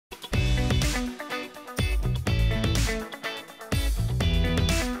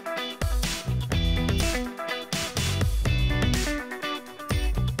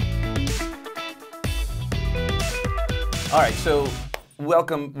All right, so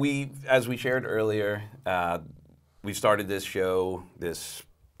welcome. As we shared earlier, we started this show, this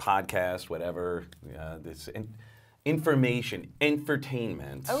podcast, whatever, this infotainment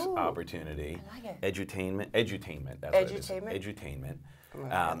opportunity. I like it. Edutainment. That's what it is. Edutainment.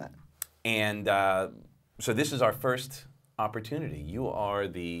 And so this is our first opportunity. You are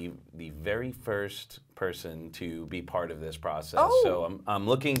the very first person to be part of this process. Oh. So I'm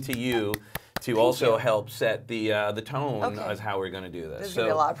looking to you to also help set the tone as how we're going to do this. This is going to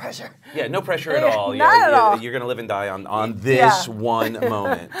be a lot of pressure. Yeah, no pressure at all. Not at all. You're going to live and die on this one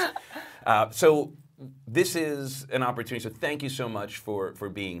moment. So this is an opportunity. So thank you so much for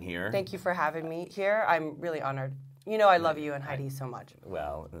being here. Thank you for having me here. I'm really honored. You know I love you and Heidi so much.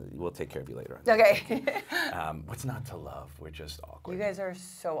 Well, we'll take care of you later on. Okay. What's not to love? We're just awkward. You guys are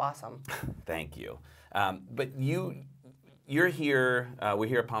so awesome. Thank you. But you're here, we're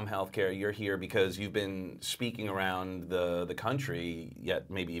here at Palm Healthcare, you're here because you've been speaking around the country, yet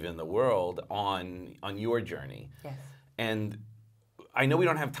maybe even the world, on your journey. Yes. And I know we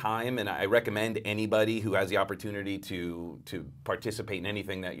don't have time, and I recommend anybody who has the opportunity to participate in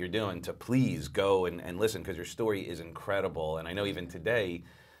anything that you're doing to please go and listen, because your story is incredible. And I know even today,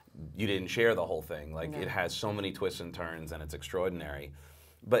 you didn't share the whole thing. Like, it has so many twists and turns, and it's extraordinary.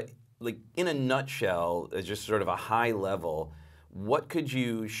 But like, in a nutshell, just sort of a high level, what could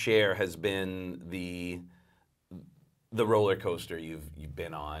you share has been the roller coaster you've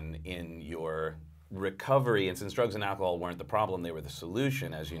been on in your recovery? And since drugs and alcohol weren't the problem, they were the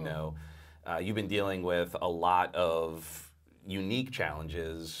solution, as you know. You've been dealing with a lot of unique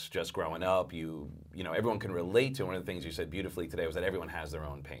challenges just growing up. You know, everyone can relate to. One of the things you said beautifully today was that everyone has their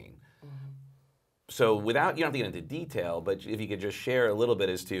own pain. So you don't have to get into detail, but if you could just share a little bit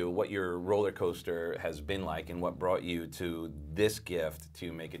as to what your roller coaster has been like and what brought you to this gift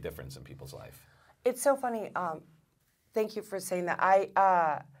to make a difference in people's life. It's so funny. Thank you for saying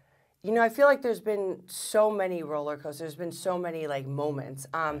that. You know, I feel like there's been so many roller coasters. There's been so many like moments.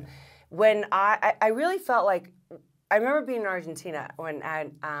 When I really felt like, I remember being in Argentina when I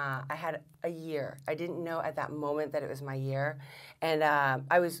had a year. I didn't know at that moment that it was my year. And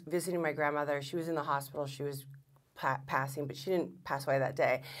I was visiting my grandmother. She was in the hospital. She was passing, but she didn't pass away that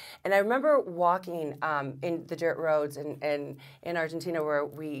day. And I remember walking in the dirt roads in Argentina where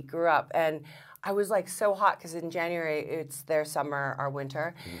we grew up. And I was like so hot because in January it's their summer, our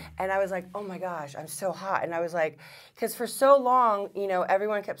winter. And I was like, oh my gosh, I'm so hot. And I was like, because for so long, you know,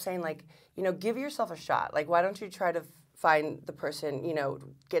 everyone kept saying like, you know, give yourself a shot. Like, why don't you try to find the person, you know,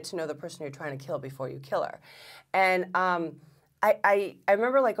 get to know the person you're trying to kill before you kill her. And I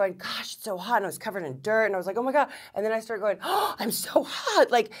remember like going, gosh, it's so hot, and I was covered in dirt, and I was like, oh my God. And then I started going, oh, I'm so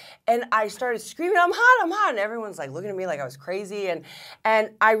hot. Like, and I started screaming, I'm hot, and everyone's like looking at me like I was crazy. And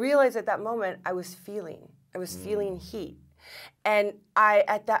I realized at that moment I was feeling heat. And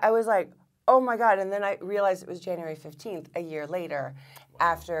I was like, oh my God. And then I realized it was January 15th, a year later,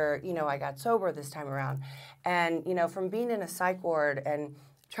 after, you know, I got sober this time around. And, you know, from being in a psych ward and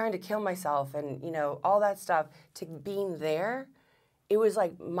trying to kill myself and, you know, all that stuff, to being there, it was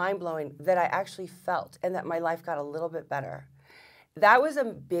like mind-blowing that I actually felt and that my life got a little bit better. That was a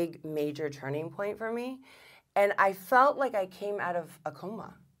big, major turning point for me. And I felt like I came out of a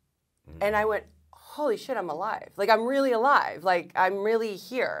coma. And I went, holy shit, I'm alive. Like, I'm really alive. Like, I'm really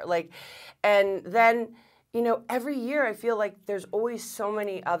here. Like, and then, you know, every year I feel like there's always so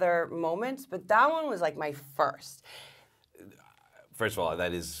many other moments, but that one was like my first. First of all,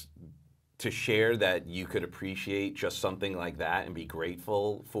 that is to share that you could appreciate just something like that and be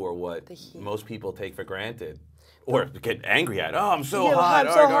grateful for what most people take for granted. Or get angry at, oh, I'm so hot.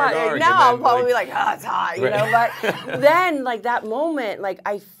 I'm so hot. Now I'm probably like, oh, it's hot, you know. But then, like, that moment, like,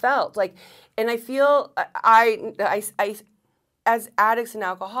 I felt like, and I feel, I as addicts and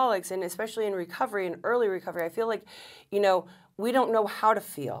alcoholics, and especially in recovery and early recovery, I feel like, you know, we don't know how to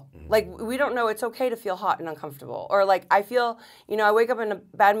feel. Like, we don't know it's okay to feel hot and uncomfortable. Or like, I feel, you know, I wake up in a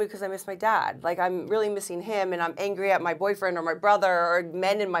bad mood because I miss my dad. Like, I'm really missing him, and I'm angry at my boyfriend or my brother or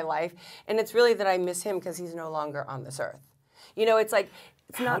men in my life. And it's really that I miss him because he's no longer on this earth. You know, it's like,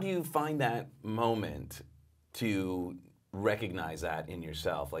 it's not. How do you find that moment to recognize that in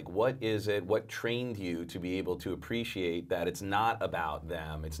yourself? Like, what is it, what trained you to be able to appreciate that it's not about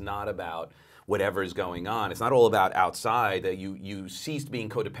them, it's not about whatever's going on, it's not all about outside, that you ceased being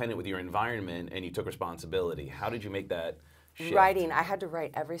codependent with your environment and you took responsibility? How did you make that shift? Writing. I had to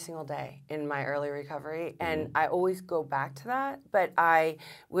write every single day in my early recovery, and I always go back to that, but I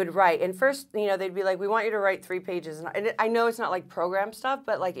would write. And first, you know, they'd be like, we want you to write 3 pages. And I know it's not like program stuff,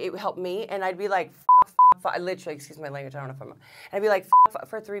 but like, it helped me, and I'd be like, fuck, literally, excuse my language, I don't know if I'm, and I'd be like, fuck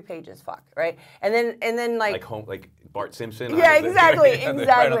for 3 pages, fuck, right? And then like home, like Bart Simpson. yeah, exactly,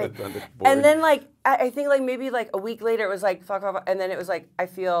 exactly. Right on the board. And then like I think like maybe like a week later it was like fuck off, and then it was like I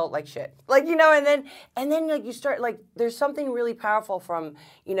feel like shit, like you know, and then like you start like there's something really powerful from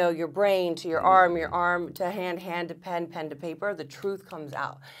you know your brain to your arm to hand to pen to paper. The truth comes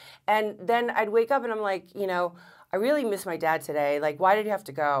out, and then I'd wake up and I'm like, you know, I really miss my dad today. Like, why did he have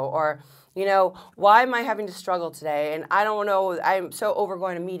to go? Or you know, why am I having to struggle today? And I don't know, I'm so over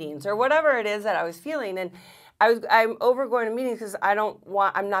going to meetings or whatever it is that I was feeling. And I'm over going to meetings because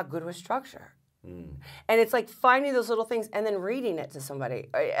I'm not good with structure. And it's like finding those little things and then reading it to somebody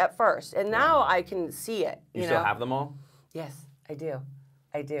at first. And now I can see it. You know? still have them all? Yes, I do.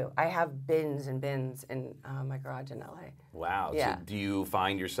 I do. I have bins and bins in my garage in LA. Wow. Yeah. So do you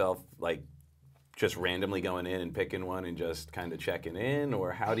find yourself like just randomly going in and picking one and just kind of checking in,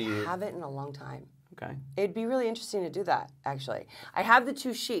 or how do you? I haven't in a long time. Okay. It'd be really interesting to do that, actually. I have the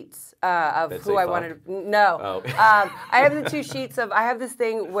 2 sheets of that who I wanted to... No. Oh. I have the 2 sheets of... I have this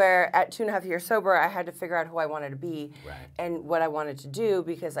thing where at 2.5 years sober, I had to figure out who I wanted to be and what I wanted to do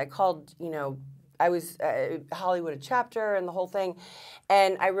because I called, you know, I was Hollywood a chapter and the whole thing,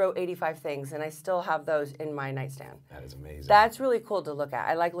 and I wrote 85 things, and I still have those in my nightstand. That is amazing. That's really cool to look at.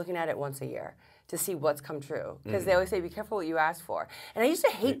 I like looking at it once a year to see what's come true because they always say, be careful what you ask for. And I used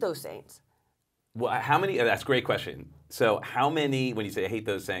to hate those things. Well, how many, that's a great question. So how many, when you say I hate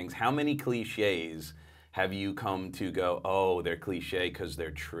those things, how many cliches have you come to go, oh, they're cliche because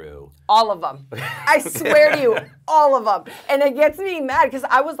they're true? All of them. I swear to you, all of them. And it gets me mad because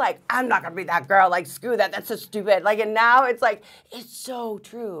I was like, I'm not going to be that girl. Like, screw that. That's so stupid. Like, and now it's like, it's so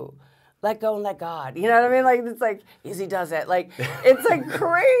true. Let go and let God. You know what I mean? Like, it's like, easy does it. Like, it's like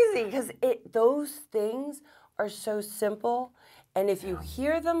crazy because those things are so simple. And if you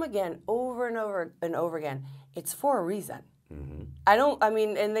hear them again over and over and over again, it's for a reason.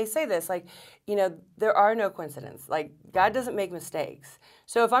 And they say this, like, you know, there are no coincidences. Like, God doesn't make mistakes.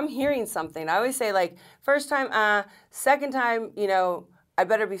 So if I'm hearing something, I always say, like, first time, second time, you know, I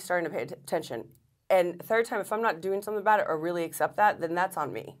better be starting to pay attention. And third time, if I'm not doing something about it or really accept that, then that's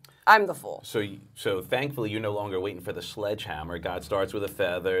on me. I'm the fool. So thankfully, you're no longer waiting for the sledgehammer. God starts with a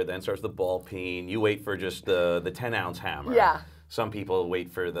feather, then starts the ball peen. You wait for just the 10-ounce hammer. Yeah. Some people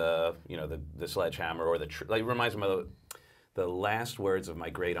wait for the sledgehammer or like it reminds me of the last words of my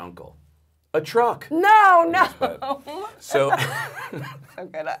great uncle. A truck. No. So. So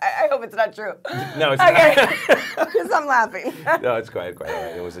good. I hope it's not true. No, it's okay. not. Because I'm laughing. No, it's quite all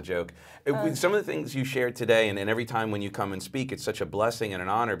right. It was a joke. Some of the things you shared today, and every time when you come and speak, it's such a blessing and an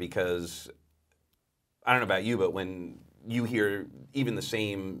honor because, I don't know about you, but when you hear even the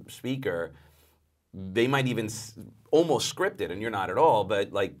same speaker, they might even almost script it, and you're not at all,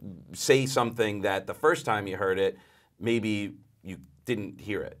 but like say something that the first time you heard it, maybe you didn't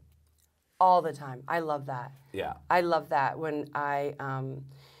hear it. All the time. I love that. Yeah. I love that. When I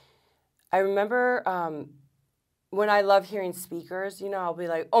remember when I love hearing speakers, you know, I'll be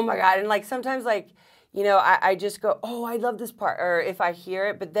like, oh my God. And like sometimes like, you know, I just go, oh, I love this part. Or if I hear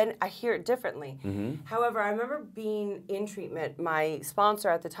it, but then I hear it differently. However, I remember being in treatment. My sponsor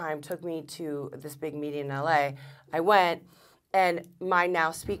at the time took me to this big meeting in LA. I went and my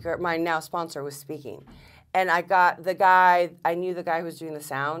now sponsor was speaking. And I knew the guy who was doing the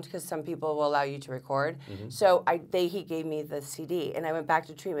sound because some people will allow you to record. So he gave me the CD and I went back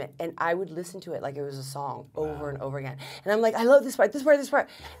to treatment and I would listen to it like it was a song over and over again. And I'm like, I love this part, this part, this part.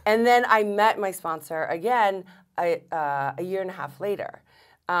 And then I met my sponsor again a year and a half later.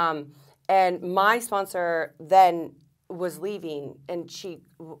 And my sponsor then was leaving and she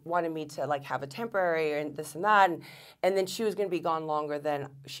wanted me to like have a temporary and this and that and then she was going to be gone longer than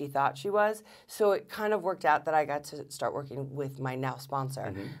she thought she was, so it kind of worked out that I got to start working with my now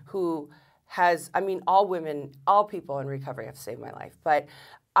sponsor who has, I mean, all people in recovery have saved my life, but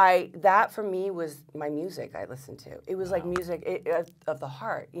that for me was my music I listened to. It was like music of the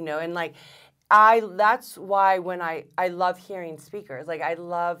heart, you know, and like that's why when I love hearing speakers. Like I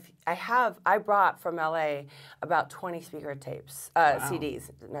brought from LA about 20 speaker tapes, CDs,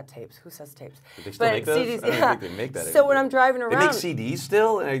 not tapes. Who says tapes? Do they still make those? CDs, I don't think they make that So anymore. when I'm driving around, they make CDs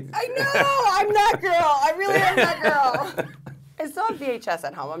still. I know. I'm that girl. I really am that girl. I still have VHS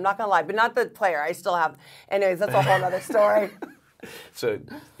at home. I'm not gonna lie, but not the player. I still have. Anyways, that's a whole other story. So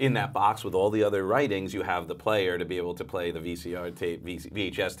in that box with all the other writings, you have the player to be able to play the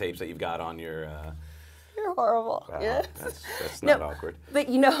VHS tapes that you've got on your... You're horrible. Yeah. That's not awkward. But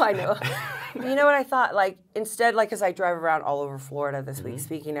you know, I know. You know what I thought? Like, instead, like, as I drive around all over Florida this week,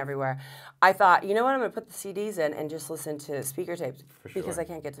 speaking everywhere, I thought, you know what, I'm going to put the CDs in and just listen to speaker tapes because I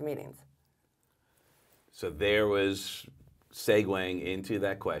can't get to meetings. So there was segueing into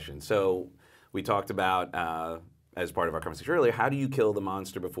that question. So we talked about, as part of our conversation earlier, how do you kill the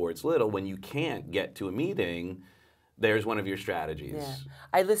monster before it's little? When you can't get to a meeting, there's one of your strategies. Yeah.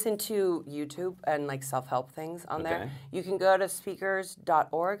 I listen to YouTube and like self-help things on there. Okay. You can go to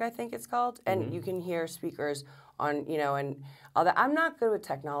speakers.org, I think it's called, and you can hear speakers on, and all that. I'm not good with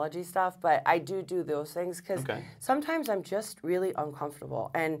technology stuff, but I do those things because sometimes I'm just really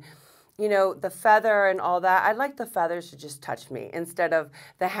uncomfortable. And, the feather and all that, I'd like the feathers to just touch me instead of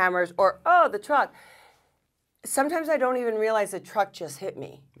the hammers or, oh, the truck. Sometimes I don't even realize the truck just hit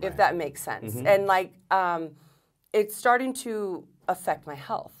me, if that makes sense. And like, it's starting to affect my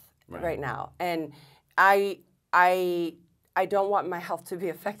health right now, and I don't want my health to be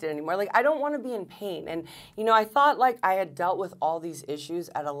affected anymore. Like I don't want to be in pain, and I thought like I had dealt with all these issues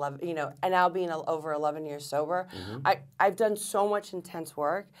at 11, and now being over 11 years sober, I've done so much intense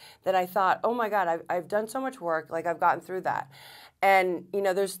work that I thought, oh my God, I've done so much work, like I've gotten through that. And,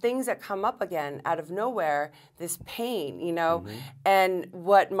 there's things that come up again out of nowhere, this pain, and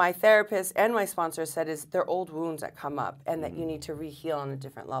what my therapist and my sponsor said is they're old wounds that come up and that you need to re-heal on a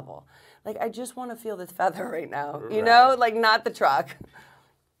different level. Like, I just want to feel this feather right now, like not the truck.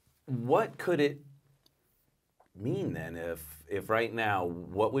 What could it mean then if right now,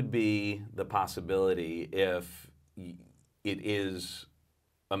 what would be the possibility if it is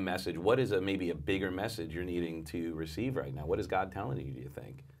a message? What is maybe a bigger message you're needing to receive right now? What is God telling you, do you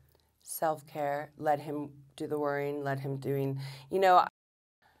think? Self-care, let him do the worrying, let him doing,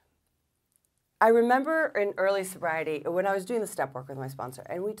 I remember in early sobriety, when I was doing the step work with my sponsor,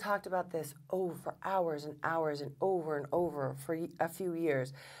 and we talked about this for hours and hours and over for a few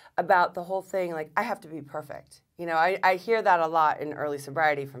years, about the whole thing, like, I have to be perfect. I hear that a lot in early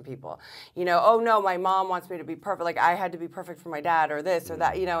sobriety from people. Oh no, my mom wants me to be perfect. Like, I had to be perfect for my dad or this or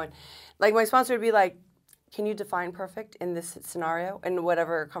that, and like my sponsor would be like, can you define perfect in this scenario, in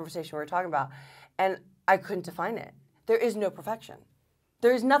whatever conversation we're talking about? And I couldn't define it. There is no perfection.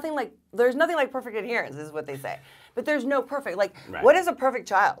 There's nothing like perfect adherence is what they say. But there's no perfect. Like, what is a perfect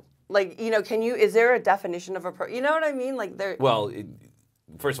child? Like, is there a definition of you know what I mean? Like, there. Well,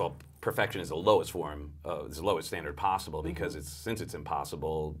 first of all, perfection is the lowest form, is the lowest standard possible because since it's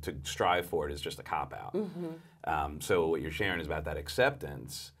impossible to strive for it is just a cop-out. So what you're sharing is about that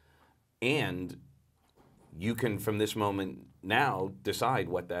acceptance, and you can, from this moment now, decide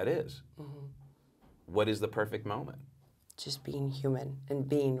what that is. What is the perfect moment? Just being human and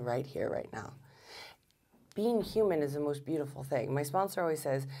being right here, right now. Being human is the most beautiful thing. My sponsor always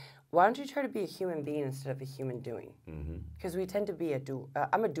says, why don't you try to be a human being instead of a human doing? Because we tend to be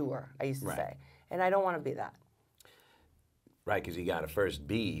I'm a doer, I used to say, and I don't want to be that. Right, because you got to first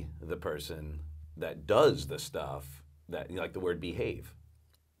be the person that does the stuff that, like the word behave,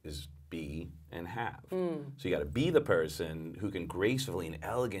 is be and have. So you got to be the person who can gracefully and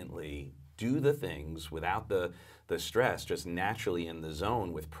elegantly do the things without the stress, just naturally in the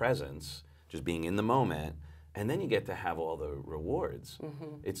zone with presence, just being in the moment, and then you get to have all the rewards.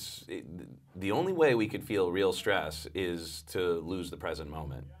 The only way we could feel real stress is to lose the present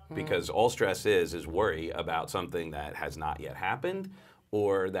moment, because all stress is worry about something that has not yet happened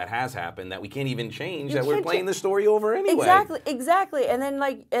or that has happened that we can't even change, that we're playing the story over anyway. Exactly. And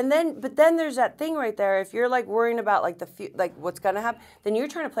then but then there's that thing right there. If you're like worrying about like what's gonna happen, then you're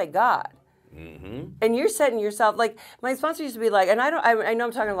trying to play God. And you're setting yourself, like, my sponsor used to be like, and I know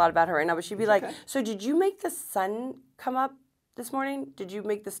I'm talking a lot about her right now, but she'd be like, so did you make the sun come up this morning? Did you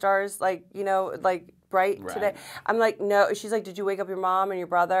make the stars, like, like bright today? I'm like, no. She's like, did you wake up your mom and your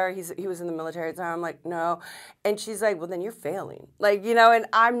brother? He was in the military at the time. I'm like, no. And she's like, well, then you're failing. Like, and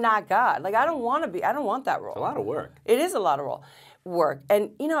I'm not God. Like, I don't want that role. It's a lot of work. It is a lot of work.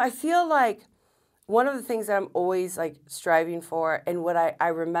 And, I feel like one of the things that I'm always like striving for, and what I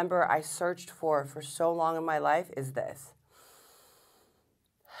remember I searched for so long in my life, is this.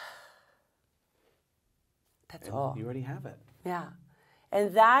 That's all. You already have it. Yeah.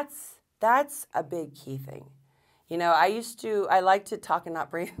 And that's a big key thing. I like to talk and not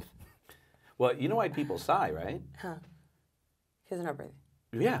breathe. Well, you know why people sigh, right? Huh. Because they're not breathing.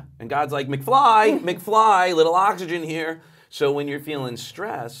 Yeah. And God's like, McFly, McFly, little oxygen here. So when you're feeling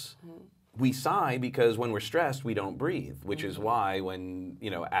stress, we sigh because when we're stressed, we don't breathe, which is why when,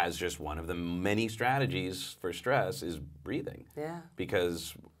 as just one of the many strategies for stress is breathing. Yeah.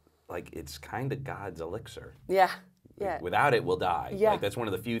 Because, like, it's kind of God's elixir. Yeah. Yeah. Without it, we'll die. Yeah. Like, that's one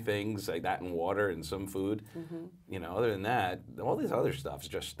of the few things, like that and water and some food. Other than that, all this other stuff is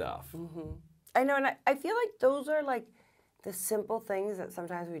just stuff. I know, and I feel like those are, like, the simple things that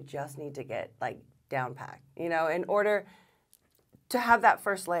sometimes we just need to get, like, down packed, in order to have that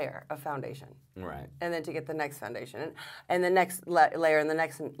first layer of foundation. Right. And then to get the next foundation and the next layer and the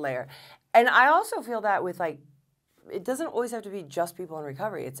next layer. And I also feel that with like, it doesn't always have to be just people in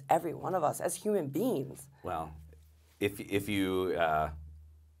recovery. It's every one of us as human beings. Well, if you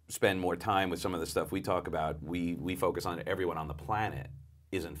spend more time with some of the stuff we talk about, we focus on everyone on the planet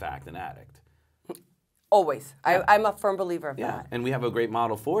is in fact an addict. Always. Yeah. I'm a firm believer of Yeah, that. and we have a great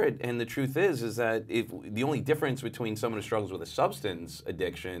model for it. And the truth is that if the only difference between someone who struggles with a substance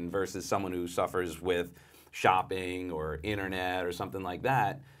addiction versus someone who suffers with shopping or internet or something like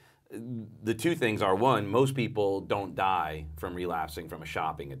that, the two things are, one, most people don't die from relapsing from a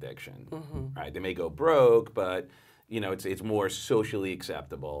shopping addiction, right? They may go broke, but it's more socially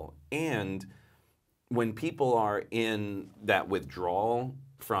acceptable. And when people are in that withdrawal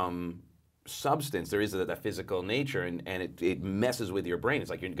from substance, there is that physical nature, and it messes with your brain. It's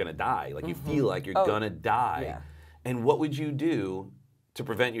like you're gonna die. Like you feel like you're gonna die. Yeah. And what would you do to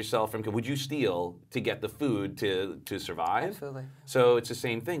prevent yourself from? Would you steal to get the food to survive? Absolutely. So it's the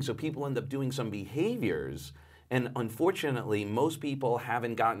same thing. So people end up doing some behaviors, and unfortunately, most people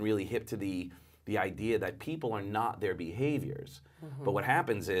haven't gotten really hip to the idea that people are not their behaviors. But what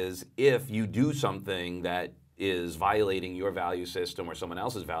happens is, if you do something that is violating your value system or someone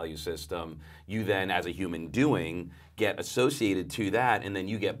else's value system, you then, as a human doing, get associated to that, and then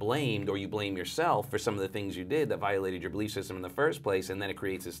you get blamed, or you blame yourself for some of the things you did that violated your belief system in the first place, and then it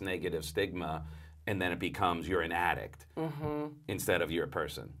creates this negative stigma, and then it becomes you're an addict instead of you're a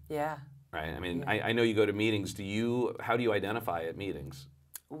person. Yeah. Right? I mean, I know you go to meetings. How do you identify at meetings?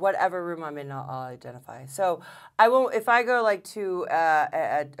 Whatever room I'm in, I'll identify. So I won't, if I go like to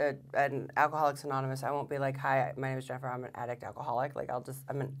an Alcoholics Anonymous, I won't be like, hi, my name is Jennifer, I'm an addict alcoholic. Like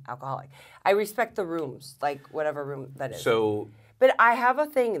I'm an alcoholic. I respect the rooms, like whatever room that is. So, but I have a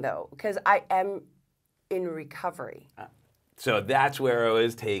thing though, because I am in recovery. So that's where I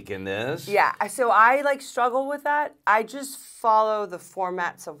was taking this. Yeah, so I like struggle with that. I just follow the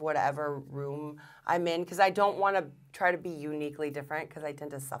formats of whatever room I'm in, because I don't want to try to be uniquely different, because I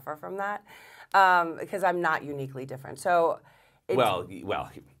tend to suffer from that, because I'm not uniquely different. So, Well,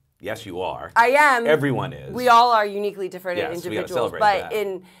 yes, you are. I am. Everyone is. We all are uniquely different Yes, we gotta individuals, celebrate but that.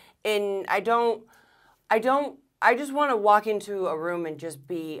 I just want to walk into a room and just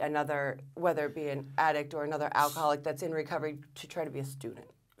be another, whether it be an addict or another alcoholic that's in recovery, to try to be a student.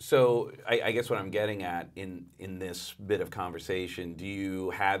 So I guess what I'm getting at in this bit of conversation,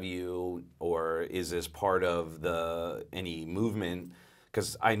 or is this part of any movement?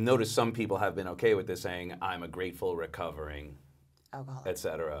 Because I noticed some people have been okay with this, saying, I'm a grateful, recovering, Alcoholic. et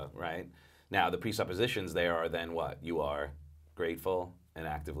cetera, right? Now, the presuppositions there are then what? You are grateful and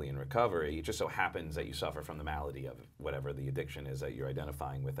actively in recovery. It just so happens that you suffer from the malady of whatever the addiction is that you're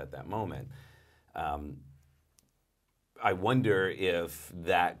identifying with at that moment. I wonder if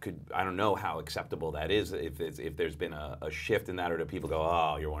that I don't know how acceptable that is, if there's been a shift in that, or do people go,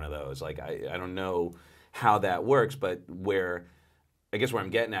 oh, you're one of those. Like, I don't know how that works, but I guess where I'm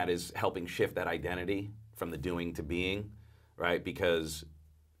getting at is helping shift that identity from the doing to being, right? Because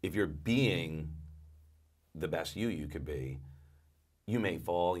if you're being the best you could be, you may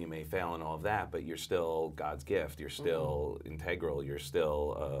fall, you may fail and all of that, but you're still God's gift. You're still integral. You're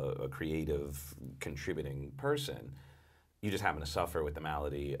still a creative, contributing person. You just happen to suffer with the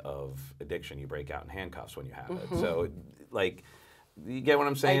malady of addiction. You break out in handcuffs when you have it. So, like, you get what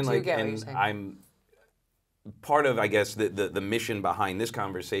I'm saying? I do get what you're saying. I'm part of, I guess, the mission behind this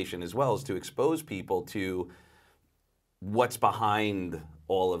conversation as well is to expose people to what's behind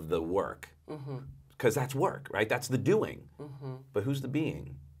all of the work. Because that's work, right? That's the doing. But who's the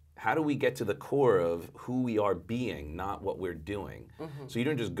being? How do we get to the core of who we are being, not what we're doing? So you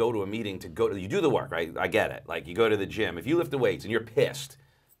don't just go to a meeting you do the work, right? I get it. Like, you go to the gym. If you lift the weights and you're pissed,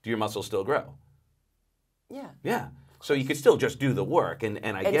 do your muscles still grow? Yeah. Yeah. So you could still just do the work, and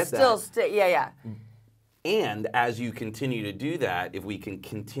I get that. Yeah. And as you continue to do that, if we can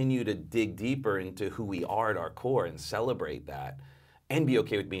continue to dig deeper into who we are at our core and celebrate that, and be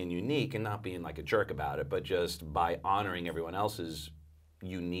okay with being unique and not being like a jerk about it, but just by honoring everyone else's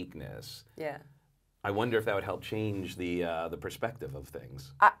uniqueness. Yeah. I wonder if that would help change the perspective of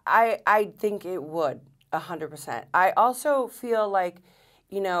things. I think it would, 100%. I also feel like,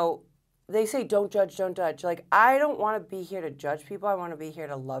 they say don't judge, don't judge. Like, I don't want to be here to judge people. I want to be here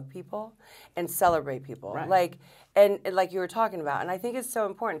to love people and celebrate people. Right. Like, and like you were talking about. And I think it's so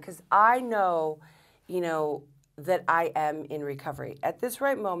important, because I know, that I am in recovery. At this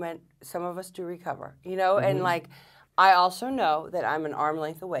right moment, some of us do recover, and like, I also know that I'm an arm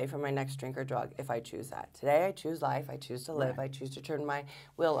length away from my next drink or drug if I choose that. Today I choose life, I choose to live, I choose to turn my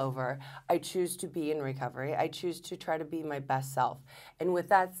will over, I choose to be in recovery, I choose to try to be my best self. And with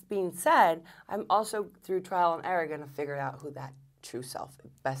that being said, I'm also through trial and error going to figure out who that true self,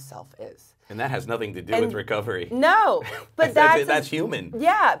 best self is. And that has nothing to do with recovery. No, but that's human.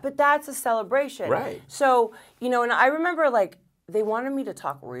 Yeah, but that's a celebration. Right. So, you know, and I remember like they wanted me to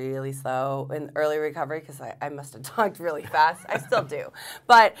talk really slow in early recovery because I must have talked really fast. I still do.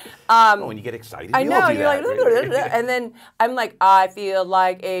 But when you get excited, I know, do you're that. like, and then I'm like, I feel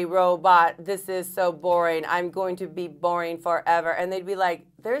like a robot. This is so boring. I'm going to be boring forever. And they'd be like,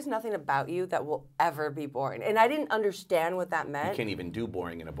 there's nothing about you that will ever be boring. And I didn't understand what that meant. You can't even do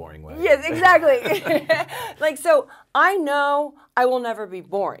boring in a boring way. Yes, exactly. Like, so I know I will never be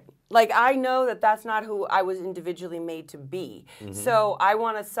boring. Like, I know that that's not who I was individually made to be. Mm-hmm. So I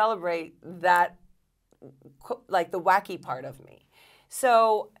want to celebrate that, like, the wacky part of me.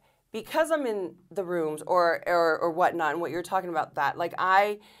 So because I'm in the rooms or whatnot, and what you're talking about, that, like,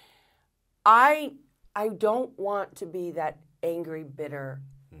 I don't want to be that angry, bitter,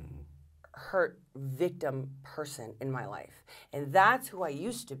 hurt victim person in my life. And that's who I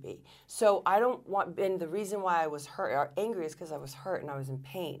used to be. So I don't want, and the reason why I was hurt or angry is because I was hurt and I was in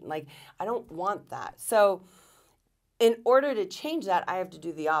pain. Like, I don't want that. So in order to change that, I have to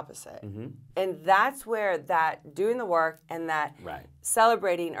do the opposite. Mm-hmm. And that's where that doing the work and that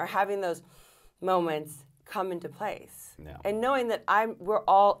celebrating or having those moments come into place. Yeah. And knowing that we're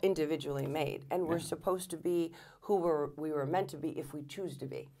all individually made and we're supposed to be who we were meant to be if we choose to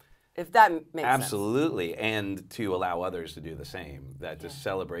be. If that makes sense. Absolutely, and to allow others to do the same, to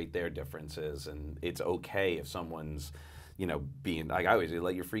celebrate their differences, and it's okay if someone's, you know, being, like I always say,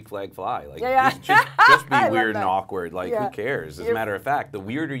 let your freak flag fly. Like, just be weird and awkward. Like, who cares? As a matter of fact, the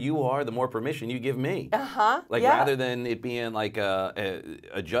weirder you are, the more permission you give me. Like, rather than it being like a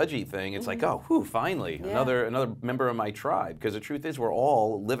judgy thing, it's like, oh, whew, finally, another member of my tribe. Because the truth is, we're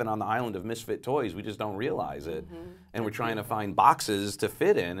all living on the island of misfit toys. We just don't realize it. And we're trying to find boxes to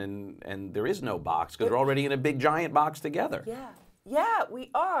fit in, and there is no box, because we're already in a big, giant box together. Yeah,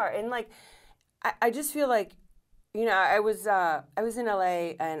 we are. And, like, I just feel like, you know, I was in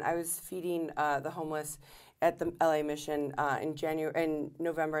LA and I was feeding the homeless at the LA Mission in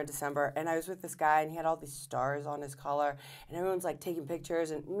November and December, and I was with this guy and he had all these stars on his collar, and everyone's like taking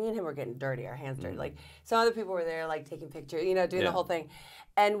pictures, and me and him were getting dirty, our hands dirty. Like, some other people were there like taking pictures, you know, doing the whole thing,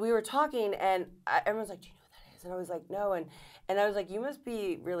 and we were talking, and everyone's like, do you know what that is? And I was like, no, and I was like, you must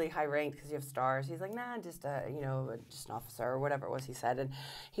be really high ranked because you have stars. He's like, nah, just you know, just an officer or whatever it was he said, and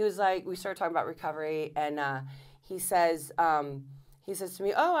he was like, we started talking about recovery, and he says to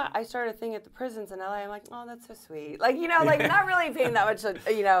me, oh, I started a thing at the prisons in LA. I'm like, oh, that's so sweet. Like, you know, like not really paying that much,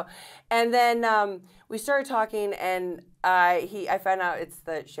 you know. And then we started talking, and I found out it's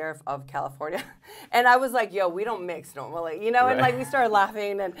the sheriff of California. And I was like, yo, we don't mix normally, you know. And like we started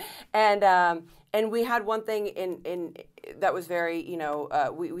laughing, and we had one thing in that was very, you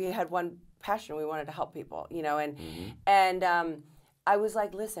know, we had one passion. We wanted to help people, you know, and I was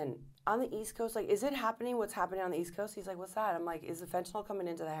like, listen, on the East Coast, like, is it happening? What's happening on the East Coast? He's like, what's that? I'm like, is the fentanyl coming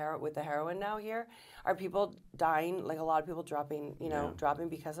into with the heroin now here? Are people dying? Like, a lot of people dropping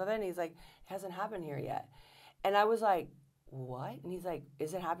because of it? And he's like, it hasn't happened here yet. And I was like, what? And he's like,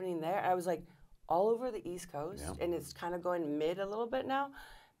 is it happening there? And I was like, all over the East Coast, and it's kind of going mid a little bit now.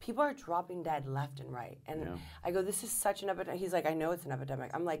 People are dropping dead left and right. And I go, this is such an epidemic. He's like, I know it's an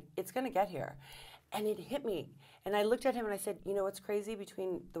epidemic. I'm like, it's going to get here. And it hit me. And I looked at him and I said, you know what's crazy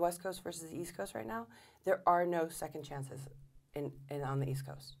between the West Coast versus the East Coast right now? There are no second chances on the East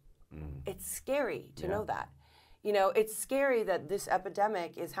Coast. It's scary to know that. You know, it's scary that this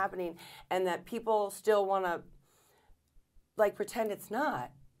epidemic is happening and that people still want to, like, pretend it's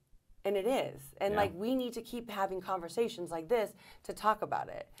not. And it is. And, like, we need to keep having conversations like this to talk about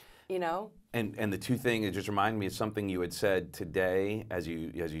it, you know? And the two things, it just reminded me of something you had said today as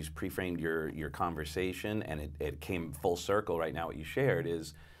you pre-framed your conversation, and it came full circle right now. What you shared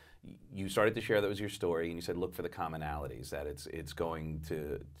is you started to share that was your story, and you said look for the commonalities, that it's going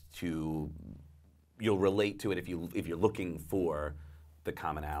to you'll relate to it if you're looking for the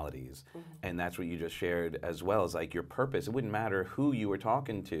commonalities. And that's what you just shared as well, is like your purpose. It wouldn't matter who you were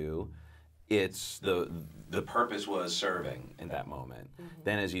talking to. It's the purpose was serving in that moment.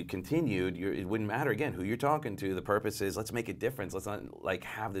 Then as you continued, it wouldn't matter again who you're talking to. The purpose is let's make a difference. Let's not like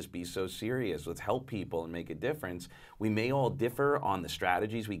have this be so serious. Let's help people and make a difference. We may all differ on the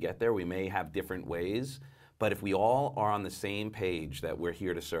strategies we get there. We may have different ways. But if we all are on the same page that we're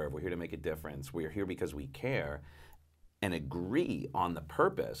here to serve, we're here to make a difference, we're here because we care, and agree on the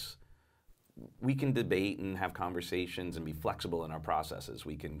purpose, we can debate and have conversations and be flexible in our processes.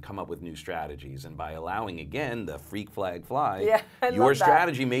 We can come up with new strategies, and by allowing, again, the freak flag fly, Yeah, I your love that.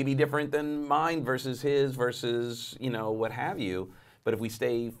 strategy may be different than mine versus his versus, you know, what have you. But if we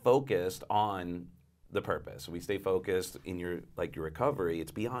stay focused on the purpose, we stay focused in your recovery,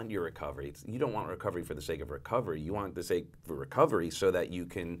 it's beyond your recovery. You don't want recovery for the sake of recovery. You want the sake for recovery so that you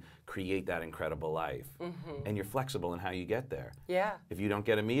can create that incredible life. And you're flexible in how you get there. Yeah. If you don't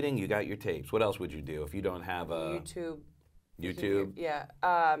get a meeting, you got your tapes. What else would you do if you don't have a YouTube? Yeah.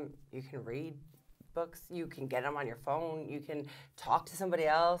 You can read books. You can get them on your phone. You can talk to somebody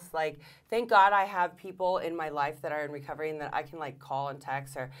else. Like, thank God I have people in my life that are in recovery and that I can like call and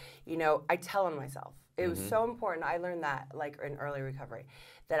text, or, you know, I tell them myself. It was so important. I learned that like in early recovery,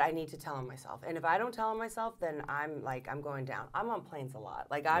 that I need to tell them myself. And if I don't tell them myself, then I'm going down. I'm on planes a lot.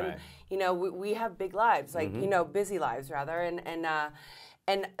 Like you know, we have big lives, like, you know, busy lives rather.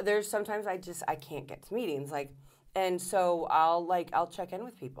 And there's sometimes I can't get to meetings, like, and so I'll check in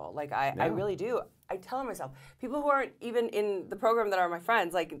with people. Like I really do. I tell myself, people who aren't even in the program that are my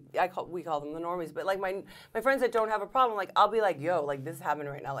friends, like we call them the normies, but like my friends that don't have a problem, like I'll be like, yo, like this is happening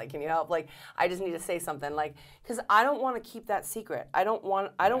right now, like can you help? Like I just need to say something, like, because I don't want to keep that secret. I don't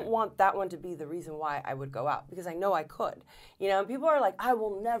want that one to be the reason why I would go out, because I know I could, you know. And people are like, I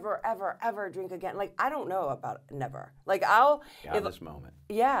will never ever ever drink again. Like I don't know about never. Like This moment.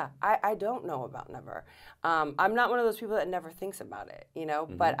 Yeah, I don't know about never. I'm not one of those people that never thinks about it, you know.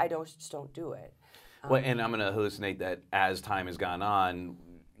 But I just don't do it. Well, and I'm going to hallucinate that as time has gone on,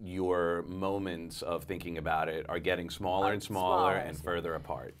 your moments of thinking about it are getting smaller and smaller and further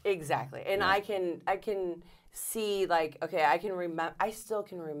apart. Exactly. And I can see, like, okay, I still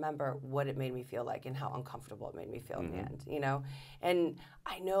can remember what it made me feel like and how uncomfortable it made me feel in the end, you know? And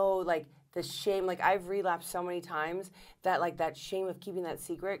I know, like, the shame, like, I've relapsed so many times that, like, that shame of keeping that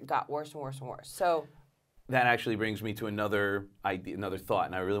secret got worse and worse and worse. So that actually brings me to another idea, another thought,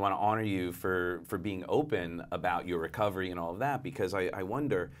 and I really want to honor you for being open about your recovery and all of that, because I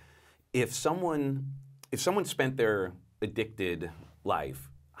wonder if someone spent their addicted life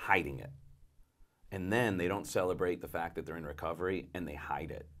hiding it, and then they don't celebrate the fact that they're in recovery and they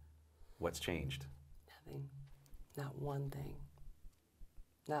hide it, what's changed? Nothing. Not one thing.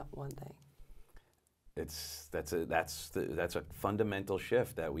 Not one thing. That's a fundamental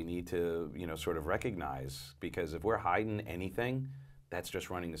shift that we need to, you know, sort of recognize, because if we're hiding anything, that's just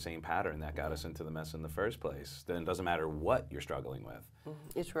running the same pattern that got us into the mess in the first place. Then it doesn't matter what you're struggling with.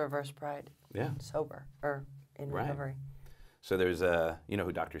 It's reverse pride. Yeah. Sober or in recovery. So there's you know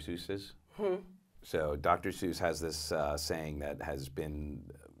who Dr. Seuss is? So Dr. Seuss has this saying that has been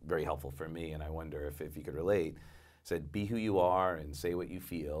very helpful for me, and I wonder if you could relate. Said, be who you are and say what you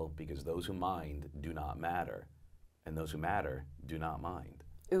feel, because those who mind do not matter, and those who matter do not mind.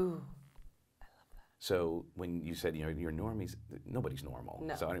 Ooh, I love that. So when you said, you know, you're normies, nobody's normal.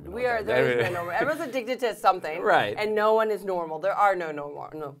 No, so I don't even know there is no normal. Everyone's addicted to something, right? And no one is normal. There are no normal.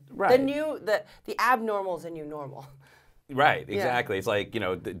 No, right. The abnormal is the new normal. Right, exactly. Yeah. It's like, you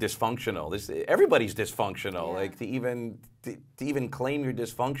know, dysfunctional. Everybody's dysfunctional. Yeah. Like to even claim you're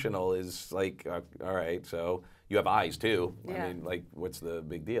dysfunctional is like, all right, so. You have eyes too. Yeah. I mean, like, what's the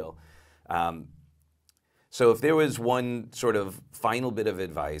big deal? So if there was one sort of final bit of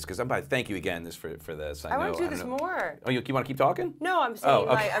advice, because thank you again for this. I want to do this more. Oh, you want to keep talking? No, I'm saying,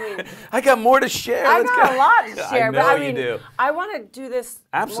 okay. I mean. I got more to share. I got a lot to share, I know but I mean, you do. I want to do this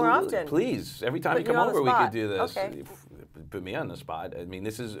Absolutely. more often. Please, every time you come over, we could do this. Okay. Put me on the spot. I mean,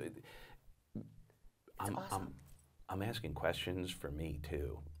 this is. Awesome. I'm asking questions for me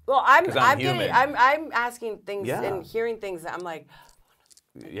too. Well, I'm asking things and hearing things that I'm like,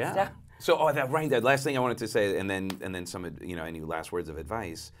 yeah. So that last thing I wanted to say, and then some, you know, any last words of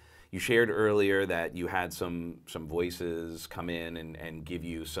advice. You shared earlier that you had some voices come in and give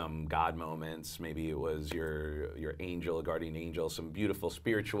you some God moments. Maybe it was your angel, a guardian angel, some beautiful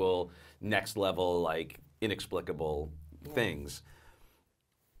spiritual next level, like inexplicable things.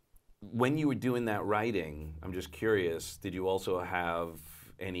 When you were doing that writing, I'm just curious, did you also have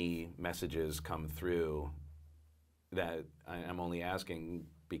any messages come through that I'm only asking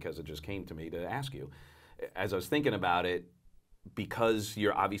because it just came to me to ask you? As I was thinking about it, because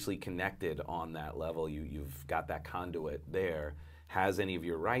you're obviously connected on that level, you've got that conduit there, has any of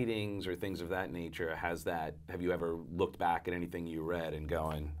your writings or things of that nature, have you ever looked back at anything you read and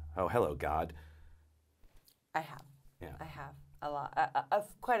going, oh, hello, God? I have. Yeah. I have. A lot,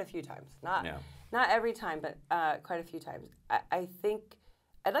 quite a few times. Not every time, but quite a few times. I think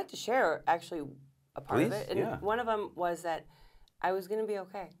I'd like to share actually a part of it, and one of them was that I was going to be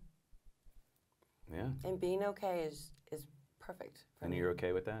okay. Yeah. And being okay is perfect. And you're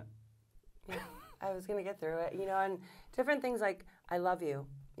okay with that? Yeah, I was gonna get through it, you know, and different things like I love you,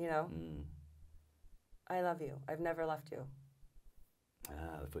 you know. I love you. I've never left you.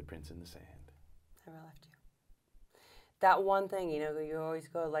 The footprints in the sand. Never left you. That one thing, you know, you always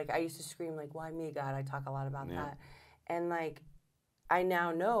go like, I used to scream like, why me, God? I talk a lot about that. And like, I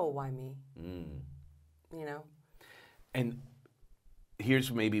now know why me, you know? And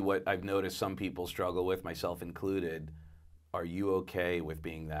here's maybe what I've noticed some people struggle with, myself included. Are you okay with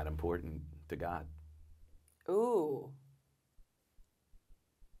being that important to God? Ooh.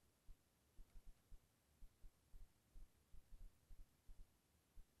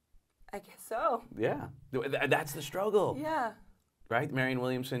 I guess so. Yeah, that's the struggle. Yeah. Right? Marianne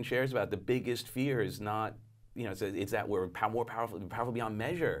Williamson shares about the biggest fear is not, you know, it's that we're more powerful beyond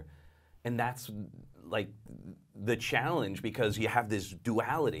measure. And that's like the challenge, because you have this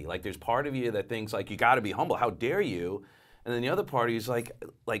duality. Like there's part of you that thinks like, you got to be humble. How dare you? And then the other part is like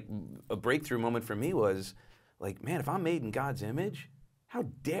a breakthrough moment for me was like, man, if I'm made in God's image, how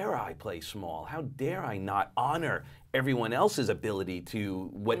dare I play small? How dare I not honor everyone else's ability to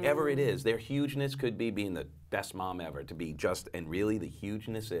whatever it is? Their hugeness could be being the best mom ever, to be just, and really the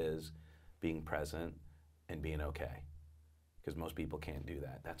hugeness is being present and being okay. Because most people can't do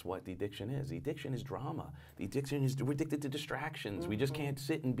that. That's what the addiction is. The addiction is drama. The addiction is, we're addicted to distractions. We just can't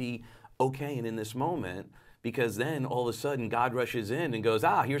sit and be okay and in this moment, because then all of a sudden God rushes in and goes,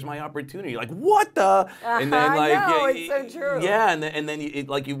 here's my opportunity. You're like, what the? And then like, I know, it's so true. Yeah, and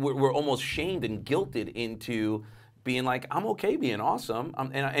then we're almost shamed and guilted into being like, I'm okay being awesome,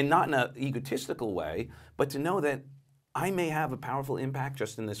 and not in an egotistical way, but to know that I may have a powerful impact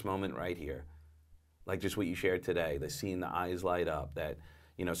just in this moment right here. Like just what you shared today, the seeing the eyes light up, that,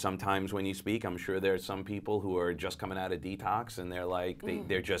 you know, sometimes when you speak, I'm sure there's some people who are just coming out of detox and they're like,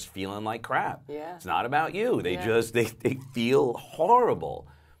 they're just feeling like crap. Yeah. It's not about you. They just, they feel horrible.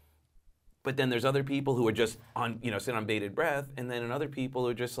 But then there's other people who are just on, you know, sitting on bated breath, and then other people who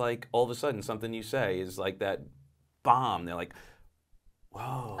are just like, all of a sudden something you say is like that bomb. They're like,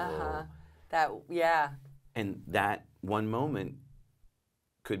 whoa. And that one moment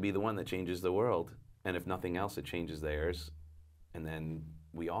could be the one that changes the world. And if nothing else, it changes theirs. And then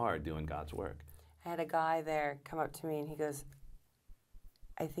we are doing God's work. I had a guy there come up to me and he goes,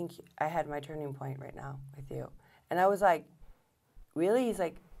 I think I had my turning point right now with you. And I was like, really? He's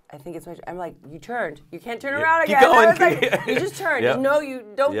like, I think it's my I'm like, you turned. You can't turn around again. Keep going. I was like, you just turned. Just know you,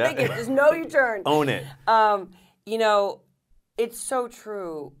 don't think it. Just know you turned. Own it. You know, it's so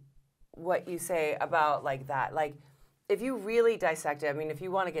true what you say about like that. Like, if you really dissect it, I mean, if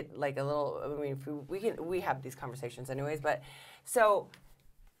you want to get like a little, I mean, if we have these conversations anyways, but so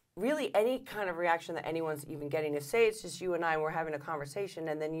really any kind of reaction that anyone's even getting, to say it's just you and I and we're having a conversation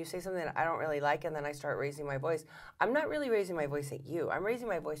and then you say something that I don't really like and then I start raising my voice, I'm not really raising my voice at you. I'm raising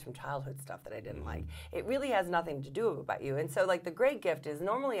my voice from childhood stuff that I didn't like. It really has nothing to do about you. And so like the great gift is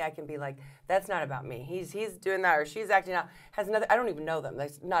normally I can be like, that's not about me. He's doing that or she's acting out, has nothing, I don't even know them.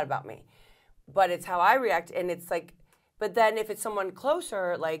 That's not about me. But it's how I react, and it's like, but then if it's someone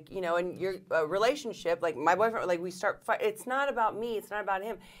closer, like, you know, in your relationship, like my boyfriend, like we start, it's not about me, it's not about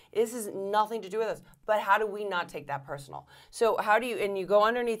him. This has nothing to do with us. But how do we not take that personal? So how do you, and you go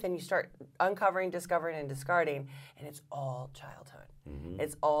underneath and you start uncovering, discovering, and discarding, and it's all childhood.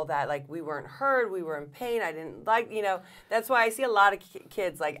 It's all that, like, we weren't heard, we were in pain, I didn't like, you know, that's why I see a lot of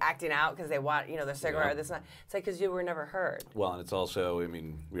kids, like, acting out because they want, you know, their cigarette or this and that. It's like, because you were never heard. Well, and it's also, I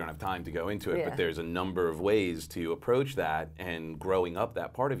mean, we don't have time to go into it, but there's a number of ways to approach that and growing up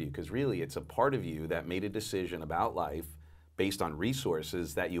that part of you, because really it's a part of you that made a decision about life based on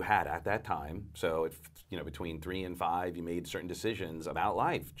resources that you had at that time. So, if, you know, between 3 and 5, you made certain decisions about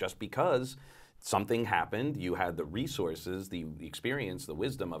life just because something happened, you had the resources, the experience, the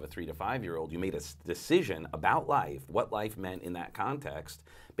wisdom of a 3 to 5-year-old. You made a decision about life, what life meant in that context,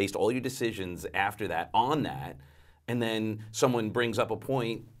 based all your decisions after that on that, and then someone brings up a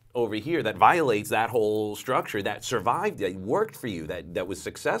point over here that violates that whole structure, that survived, that worked for you, that was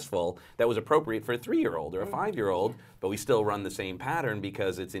successful, that was appropriate for a 3-year-old or a 5-year-old, but we still run the same pattern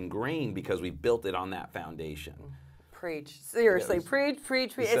because it's ingrained, because we built it on that foundation. Preach. Seriously, preach.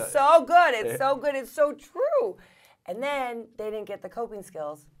 It's so good. It's so good. It's so true. And then they didn't get the coping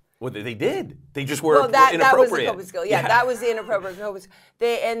skills. Well, they did. They just were inappropriate. That was the coping skill. Yeah, that was the inappropriate coping skill.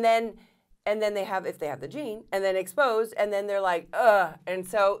 And then they have, if they have the gene, and then exposed, and then they're like, ugh. And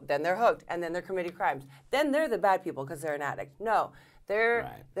so then they're hooked, and then they're committing crimes. Then they're the bad people because they're an addict. No, they're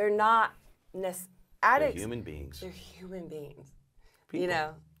not addicts. They're human beings. They're human beings. People. You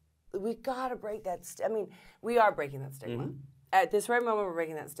know? We gotta break that. I mean, we are breaking that stigma. At this right moment, we're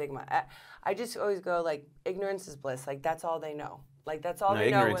breaking that stigma. I just always go like, ignorance is bliss. Like, that's all they know. Like that's all No,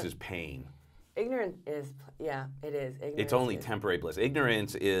 they know. ignorance is pain. Ignorance is, yeah, it is. Ignorance It's only is. temporary bliss.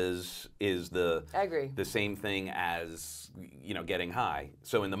 Ignorance is the I agree. the same thing as getting high.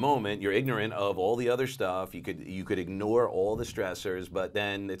 So in the moment you're ignorant of all the other stuff. You could ignore all the stressors, but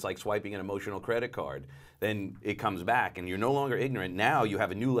then it's like swiping an emotional credit card. Then it comes back, and you're no longer ignorant. Now you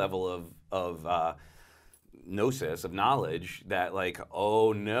have a new level of gnosis, of knowledge, that like,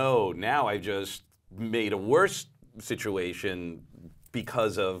 oh no, now I've just made a worse situation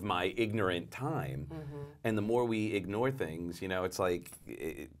because of my ignorant time. And the more we ignore things, it's like,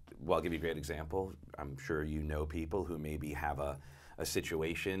 well, I'll give you a great example. I'm sure you know people who maybe have a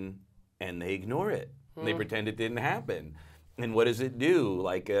situation and they ignore it. And they pretend it didn't happen. And what does it do?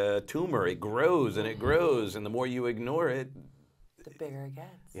 Like a tumor, it grows and it grows, and the more you ignore it, the bigger it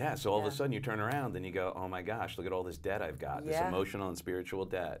gets. Yeah, so all of a sudden you turn around and you go, oh my gosh, look at all this debt I've got, this emotional and spiritual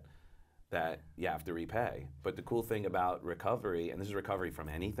debt that you have to repay. But the cool thing about recovery, and this is recovery from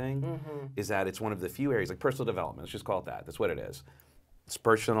anything, is that it's one of the few areas, like personal development, let's just call it that, that's what it is. It's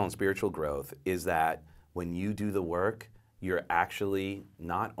personal and spiritual growth, is that when you do the work, you're actually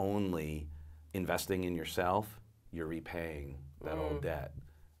not only investing in yourself, you're repaying that old debt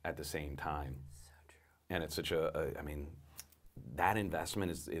at the same time. So true. And it's such I mean, that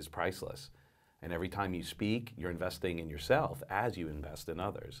investment is priceless. And every time you speak, you're investing in yourself as you invest in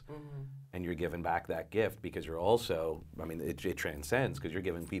others. And you're giving back that gift because you're also, I mean, it transcends because you're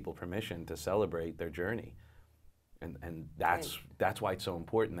giving people permission to celebrate their journey. And that's why it's so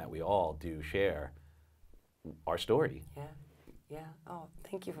important that we all do share our story. Yeah, yeah. Oh,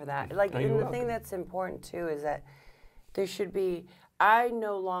 thank you for that. Like, you're and the welcome. thing that's important too is that there should be, I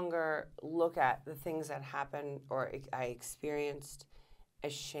no longer look at the things that happened or I experienced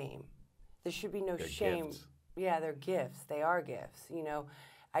as shame. There should be no They're shame. gifts. Yeah, they're gifts. They are gifts.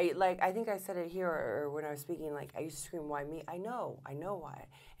 I think I said it here or when I was speaking. Like I used to scream, "Why me?" I know why,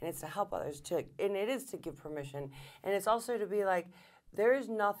 and it's to help others too. And it is to give permission, and it's also to be like, there is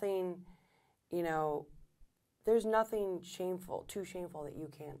nothing, there's nothing too shameful that you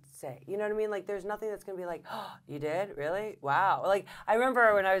can't say. You know what I mean? Like, there's nothing that's gonna be like, oh, you did? Really? Wow. Like, I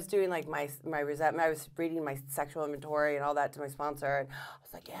remember when I was doing like my resentment, I was reading my sexual inventory and all that to my sponsor, and I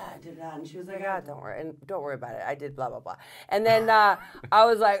was like, yeah, I did that, and she was like, don't worry about it. I did blah blah blah. And then I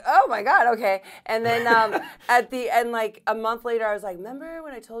was like, oh my God, okay. And then at the end, like a month later, I was like, remember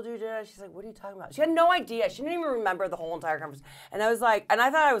when I told you to? She's like, what are you talking about? She had no idea. She didn't even remember the whole entire conversation. And I was like, and I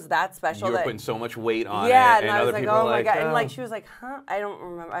thought I was that special. You were that, putting so much weight on yeah, it. and I was other like, people oh are my God. And oh. like, she was like, huh? I don't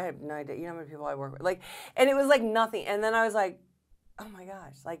remember. I have no idea. You know how many people I work with? Like, and it was like nothing. And then I was like, oh my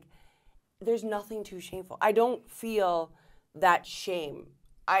gosh, like, there's nothing too shameful. I don't feel that shame.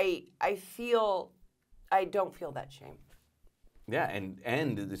 I don't feel that shame. Yeah, and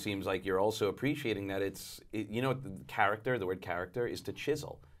it seems like you're also appreciating that the word character is to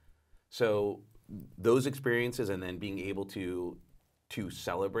chisel. So those experiences and then being able to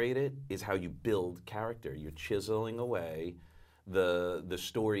celebrate it is how you build character. You're chiseling away the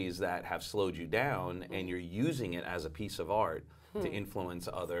stories that have slowed you down, and you're using it as a piece of art to influence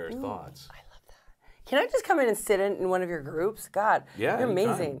other thoughts. I love that. Can I just come in and sit in one of your groups? God, Yeah, you're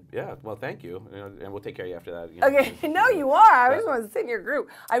anytime. amazing. Yeah, well, thank you, and we'll take care of you after that. Okay, no, you are. I just want to sit in your group.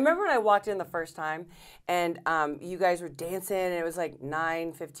 I remember when I walked in the first time, and you guys were dancing, and it was like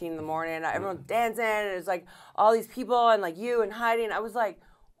 9:15 in the morning, and everyone was dancing, and it was like all these people, and like you and Heidi, and I was like,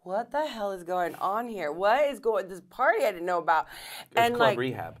 what the hell is going on here? What is going, this party I didn't know about? It was Club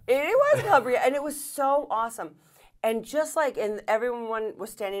Rehab. It was Club Rehab, and it was so awesome. And just like, and everyone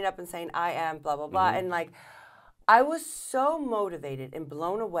was standing up and saying, I am, blah, blah, blah. And like, I was so motivated and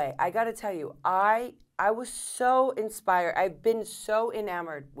blown away. I got to tell you, I was so inspired. I've been so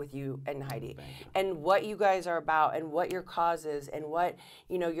enamored with you and Heidi and what you guys are about and what your cause is and what,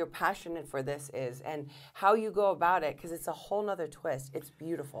 your passion for this is and how you go about it, because it's a whole nother twist. It's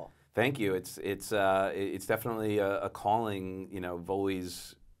beautiful. Thank you. It's definitely a calling. I've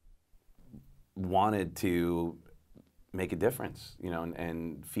always wanted to make a difference,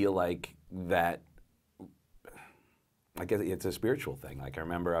 and feel like that. I guess it's a spiritual thing. Like I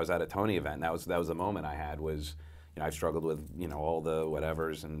remember I was at a Tony event. And that was the moment I had was, I struggled with all the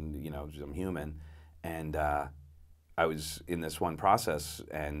whatevers, and I'm human, and I was in this one process,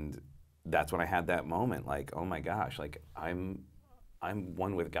 and that's when I had that moment. Like, oh my gosh, like I'm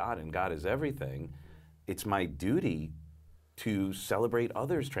one with God, and God is everything. It's my duty to celebrate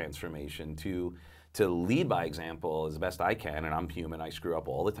others' transformation, to lead by example as best I can. And I'm human. I screw up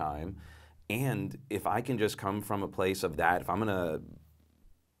all the time. And if I can just come from a place of that, if I'm going to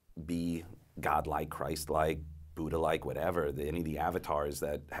be God-like, Christ-like, Buddha-like, whatever, any of the avatars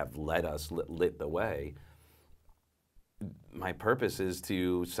that have led us, lit the way, my purpose is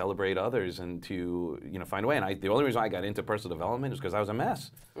to celebrate others and to, you know, find a way. And the only reason I got into personal development is because I was a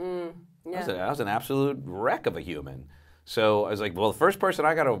mess. I was an absolute wreck of a human. So I was like, well, the first person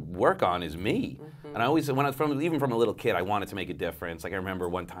I got to work on is me. And I always, even from a little kid, I wanted to make a difference. Like I remember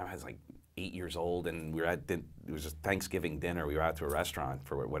one time I was like 8 years old, and we were it was a Thanksgiving dinner. We were out to a restaurant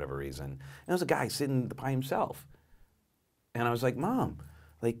for whatever reason, and there was a guy sitting by himself. And I was like, Mom,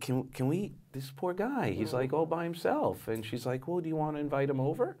 like, can we? This poor guy, he's like all by himself. And she's like, well, do you want to invite him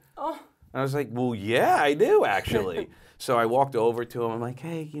over? Oh. And I was like, well, yeah, I do actually. So I walked over to him. I'm like,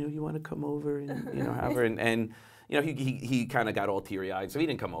 hey, you know, you want to come over and, you know, have her? And you know, he kind of got all teary-eyed, so he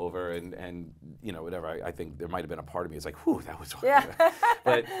didn't come over, and you know, whatever. I think there might have been a part of me that's like, whew, that was hard. Yeah.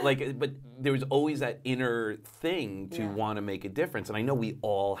 but there was always that inner thing to want to make a difference, and I know we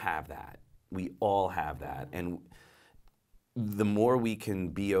all have that. We all have that, and the more we can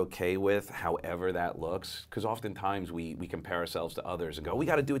be okay with however that looks, because oftentimes we compare ourselves to others and go, we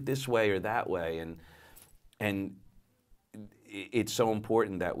got to do it this way or that way, and it's so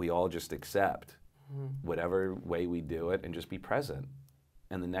important that we all just accept whatever way we do it and just be present.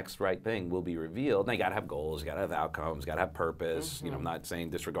 And the next right thing will be revealed. Now you gotta have goals, you gotta have outcomes, you gotta have purpose. You know, I'm not saying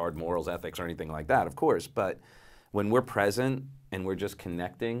disregard morals, ethics, or anything like that, of course, but when we're present and we're just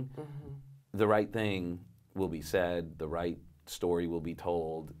connecting, the right thing will be said, the right story will be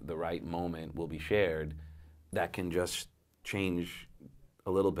told, the right moment will be shared that can just change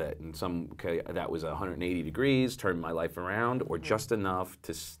a little bit. And that was 180 degrees, turned my life around, or just enough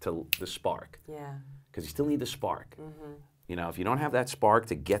to the spark. Yeah. Because you still need the spark. You know, if you don't have that spark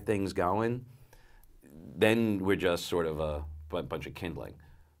to get things going, then we're just sort of a bunch of kindling.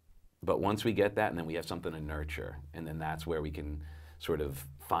 But once we get that, and then we have something to nurture, and then that's where we can sort of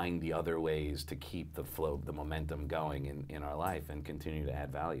find the other ways to keep the flow, the momentum going in our life and continue to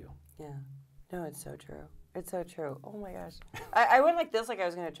add value. Yeah. No, it's so true. It's so true. Oh my gosh. I went like this, like I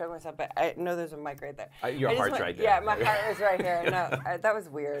was going to choke myself, but I know there's a mic right there. Your heart's right there. Yeah, my heart is right here. No, that was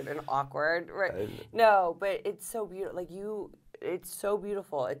weird and awkward. Right? No, but it's so beautiful. Like it's so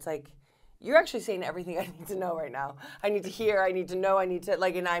beautiful. It's like, you're actually saying everything I need to know right now. I need to hear, I need to know, I need to,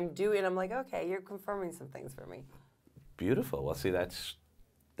 like, and I'm like, okay, you're confirming some things for me. Beautiful. Well, see, that's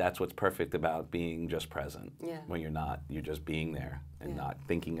what's perfect about being just present. Yeah. When you're just being there and not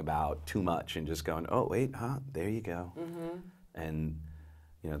thinking about too much and just going, oh wait, there you go. And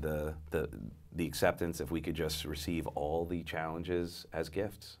you know, the acceptance, if we could just receive all the challenges as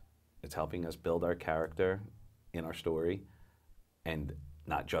gifts, it's helping us build our character in our story, and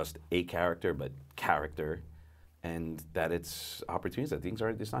not just a character, but character, and that it's opportunities, that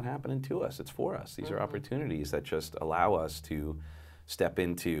it's not happening to us, it's for us. These are opportunities that just allow us to step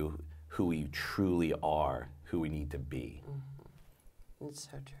into who we truly are, who we need to be. It's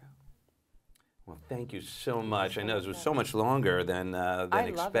so true. Well, thank you so much. I know this was so much longer than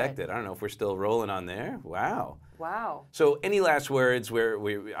expected. I don't know if we're still rolling on there. Wow. Wow. So any last words? I don't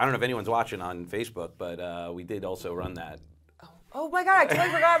know if anyone's watching on Facebook, but we did also run that. Oh my God, I totally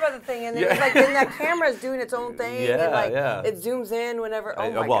forgot about the thing. And then it's like, then that camera's doing its own thing. And like, it zooms in whenever, oh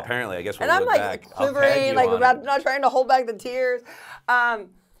my God. Well, apparently, I guess we'll and I'm look like back. quivering, like not trying to hold back the tears.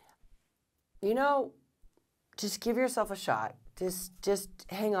 You know, just give yourself a shot. Just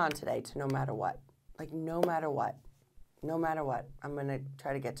hang on today to no matter what. Like, no matter what, I'm going to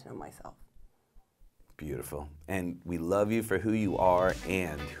try to get to know myself. Beautiful. And we love you for who you are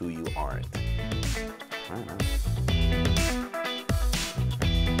and who you aren't. I don't know.